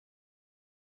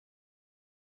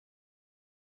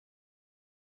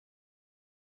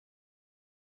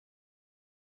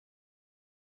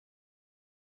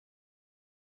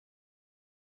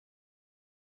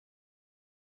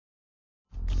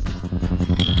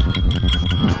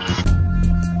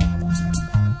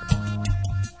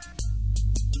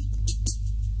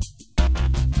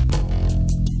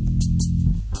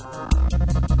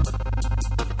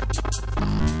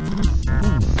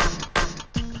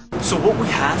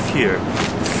have here,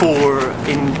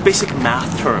 in basic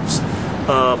math terms,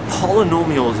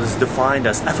 polynomials is defined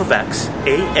as f of x,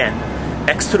 a(n),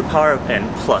 x to the power of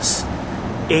n plus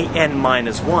a(n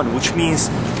minus 1, which means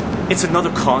it's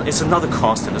another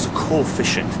constant, it's a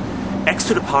coefficient. X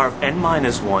to the power of n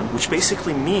minus 1, which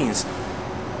basically means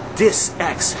this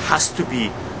x has to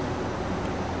be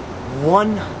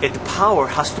the power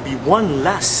has to be one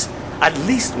less, at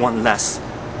least one less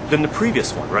than the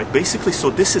previous one, right? Basically,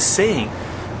 so this is saying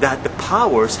that the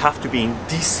powers have to be in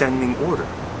descending order,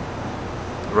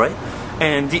 right?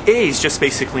 And the a's just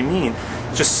basically mean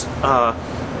just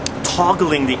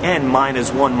toggling the n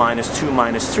minus 1, minus 2,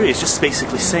 minus 3 is just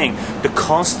basically saying the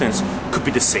constants could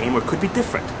be the same or could be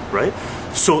different, right?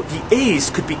 So the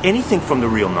a's could be anything from the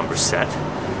real number set,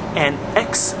 and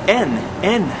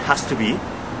n has to be,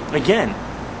 again,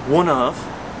 one of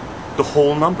the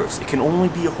whole numbers. It can only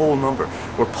be a whole number,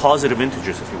 or positive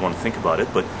integers if you want to think about it,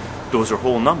 but those are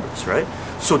whole numbers, right?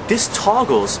 So this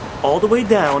toggles all the way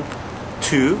down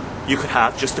to, you could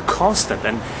have just a constant,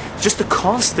 and just a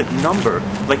constant number,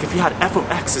 like if you had f of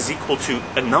x is equal to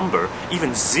a number,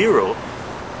 even 0,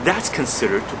 that's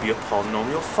considered to be a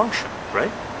polynomial function,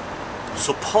 right?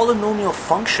 So polynomial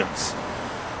functions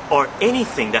are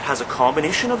anything that has a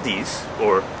combination of these,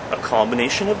 or a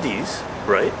combination of these,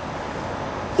 right?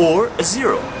 Or a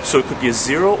 0. So it could be a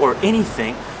 0 or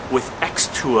anything with x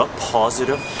to a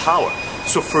positive power.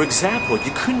 So for example,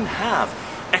 you couldn't have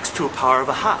x to a power of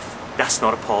a half. That's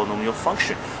not a polynomial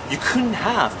function. You couldn't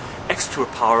have x to a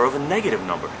power of a negative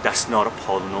number. That's not a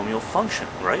polynomial function,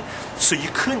 right? So you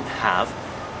couldn't have,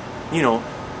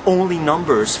 only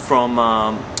numbers from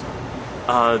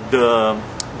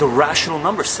the rational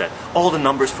number set, all the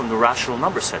numbers from the rational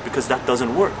number set, because that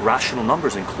doesn't work. Rational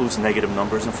numbers includes negative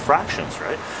numbers and fractions,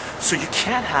 right? So you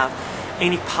can't have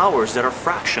any powers that are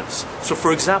fractions. So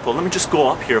for example, let me just go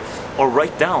up here or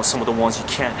write down some of the ones you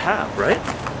can't have, right?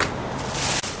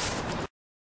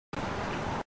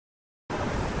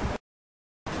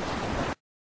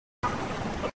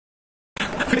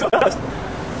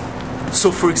 So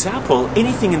for example,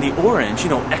 anything in the orange,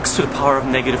 x to the power of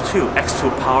negative 2, x to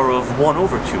a power of 1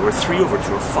 over 2, or 3 over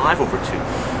 2, or 5 over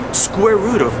 2, square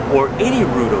root of, or any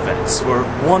root of x, or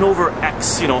 1 over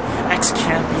x, x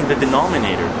can't be in the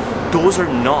denominator. Those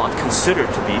are not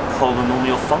considered to be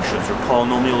polynomial functions or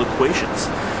polynomial equations.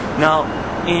 Now,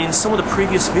 in some of the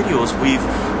previous videos we've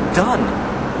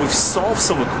solved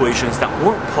some equations that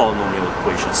weren't polynomial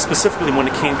equations, specifically when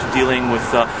it came to dealing with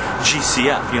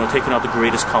GCF, taking out the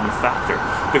greatest common factor.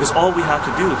 Because all we had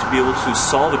to do to be able to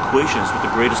solve equations with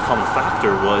the greatest common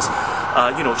factor was,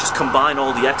 just combine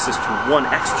all the x's to one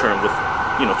x term with,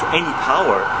 to any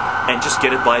power, and just get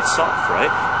it by itself,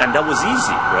 right? And that was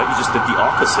easy, right? You just did the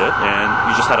opposite, and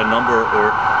you just had a number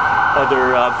or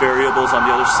other variables on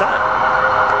the other side.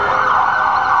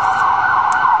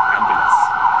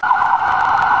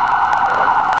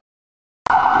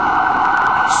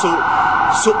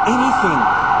 So anything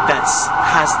that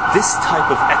has this type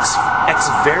of x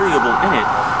variable in it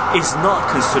is not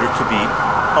considered to be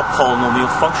a polynomial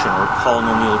function or a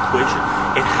polynomial equation.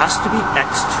 It has to be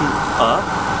x to a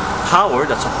power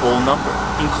that's a whole number,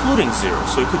 including 0.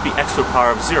 So it could be x to the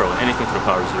power of 0, and anything to the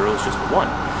power of 0 is just 1.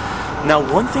 Now,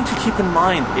 one thing to keep in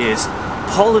mind is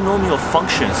polynomial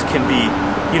functions can be,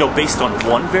 based on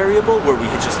one variable where we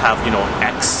just have,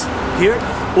 x here,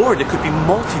 or there could be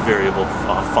multivariable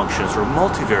functions or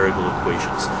multivariable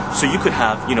equations. So you could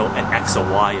have, an x, a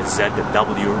y, a z, a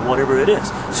w, or whatever it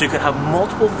is. So you could have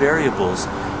multiple variables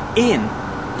in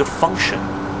the function,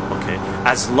 okay,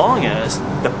 as long as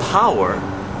the power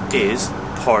is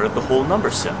part of the whole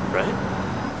number set, right?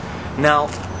 Now,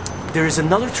 there is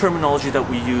another terminology that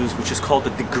we use which is called the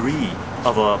degree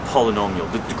of a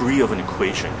polynomial, the degree of an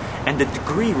equation. And the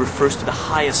degree refers to the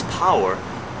highest power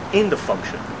in the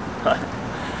function.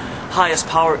 Highest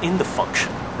power in the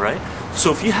function, right?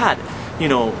 So if you had,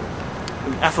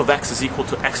 f of x is equal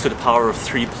to x to the power of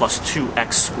 3 plus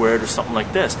 2x squared or something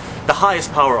like this, the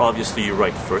highest power, obviously, you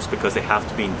write first because they have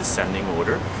to be in descending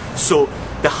order. So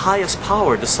the highest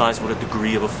power decides what a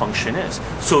degree of a function is.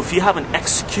 So if you have an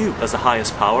x cubed as the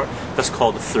highest power, that's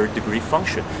called a third degree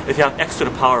function. If you have x to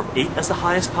the power of 8 as the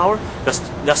highest power,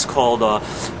 that's called a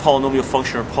polynomial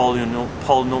function or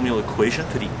polynomial equation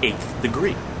to the 8th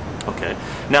degree. Okay.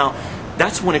 Now,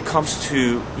 that's when it comes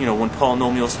to, when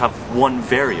polynomials have one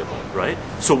variable, right?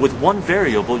 So with one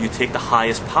variable, you take the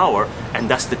highest power, and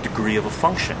that's the degree of a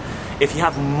function. If you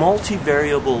have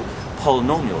multivariable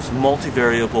polynomials,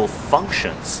 multivariable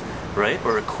functions, right,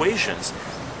 or equations,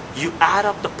 you add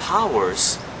up the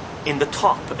powers in the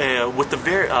top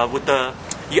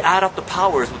you add up the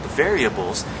powers with the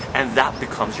variables, and that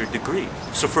becomes your degree.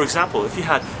 So for example, if you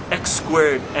had x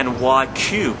squared and y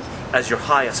cubed as your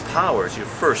highest powers, your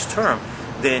first term,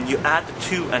 then you add the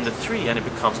 2 and the 3 and it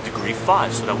becomes degree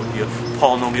 5. So that would be a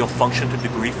polynomial function to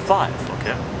degree 5,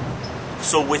 okay?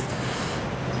 So with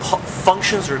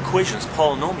functions or equations,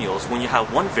 polynomials, when you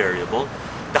have one variable,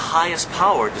 the highest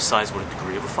power decides what the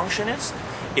degree of a function is.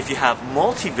 If you have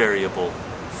multivariable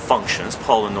functions,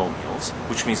 polynomials,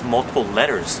 which means multiple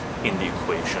letters in the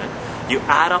equation, you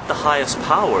add up the highest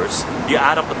powers, you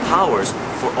add up the powers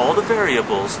for all the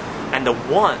variables, and the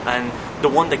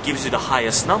one that gives you the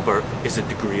highest number is the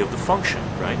degree of the function,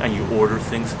 right? And you order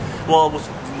things. Well, with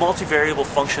multivariable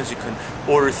functions, you can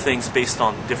order things based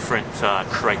on different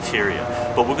criteria.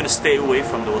 But we're going to stay away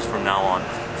from those from now on,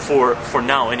 for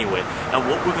now anyway. And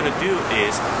what we're going to do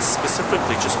is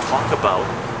specifically just talk about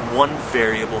one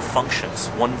variable functions,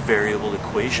 one variable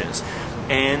equations.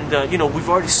 And, we've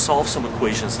already solved some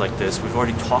equations like this. We've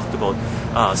already talked about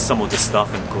some of this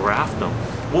stuff and graphed them.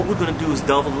 What we're going to do is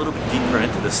delve a little bit deeper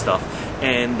into this stuff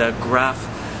and graph,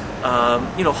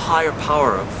 higher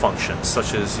power functions,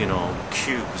 such as,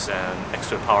 cubes and x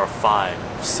to the power of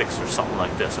 5, 6, or something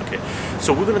like this, okay?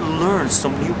 So we're going to learn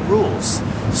some new rules,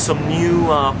 some new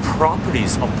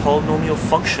properties of polynomial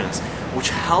functions, which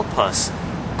help us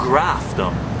graph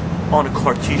them on a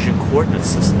Cartesian coordinate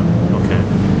system, okay?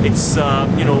 It's,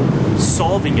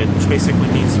 solving it, which basically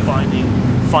means finding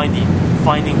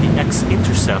the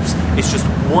x-intercepts, is just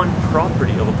one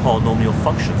property of a polynomial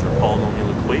function or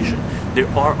polynomial equation. There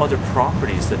are other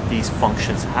properties that these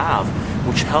functions have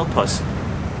which help us,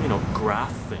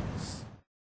 graph things.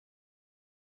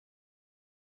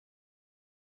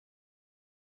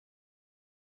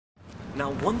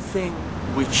 Now, one thing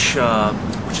which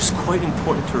is quite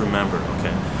important to remember,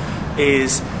 okay,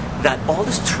 is that all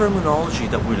this terminology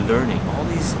that we're learning, all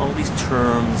these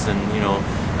terms, and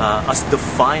us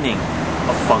defining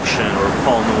a function or a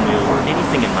polynomial or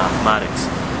anything in mathematics,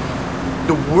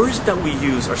 the words that we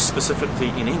use are specifically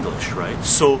in English, right?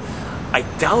 So I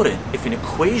doubt it if an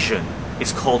equation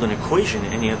is called an equation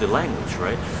in any other language,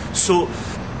 right? So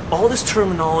all this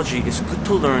terminology is good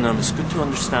to learn them. It's good to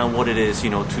understand what it is,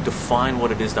 to define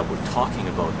what it is that we're talking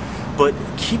about. But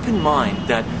keep in mind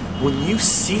that when you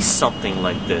see something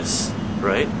like this,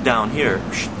 right, down here,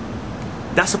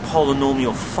 that's a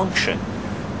polynomial function.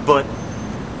 But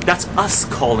that's us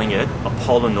calling it a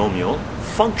polynomial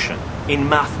function. In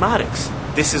mathematics,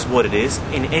 this is what it is.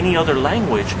 In any other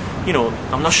language,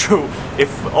 I'm not sure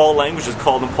if all languages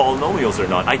call them polynomials or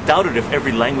not. I doubt it if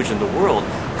every language in the world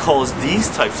calls these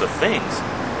types of things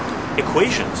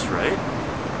equations, right?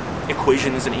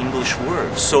 Equation is an English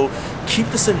word. So keep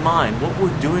this in mind. What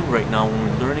we're doing right now when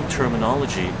we're learning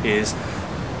terminology is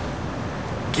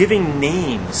giving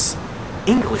names,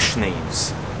 English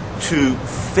names, to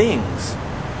things,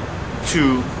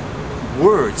 to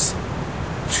words,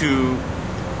 to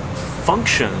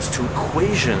functions, to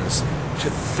equations, to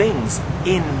things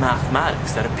in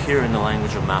mathematics that appear in the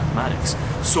language of mathematics.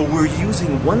 So we're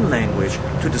using one language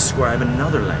to describe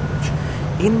another language.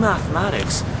 In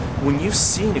mathematics, when you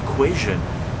see an equation,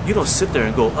 you don't sit there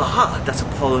and go, aha, that's a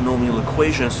polynomial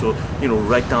equation, so,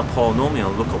 write down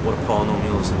polynomial, look at what a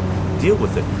polynomial is and deal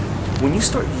with it. When you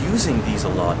start using these a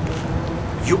lot,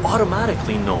 you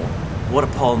automatically know what a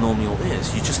polynomial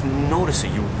is. You just notice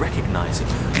it, you recognize it.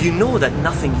 You know that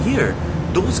nothing here,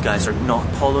 those guys are not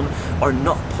part of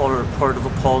a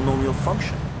polynomial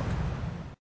function.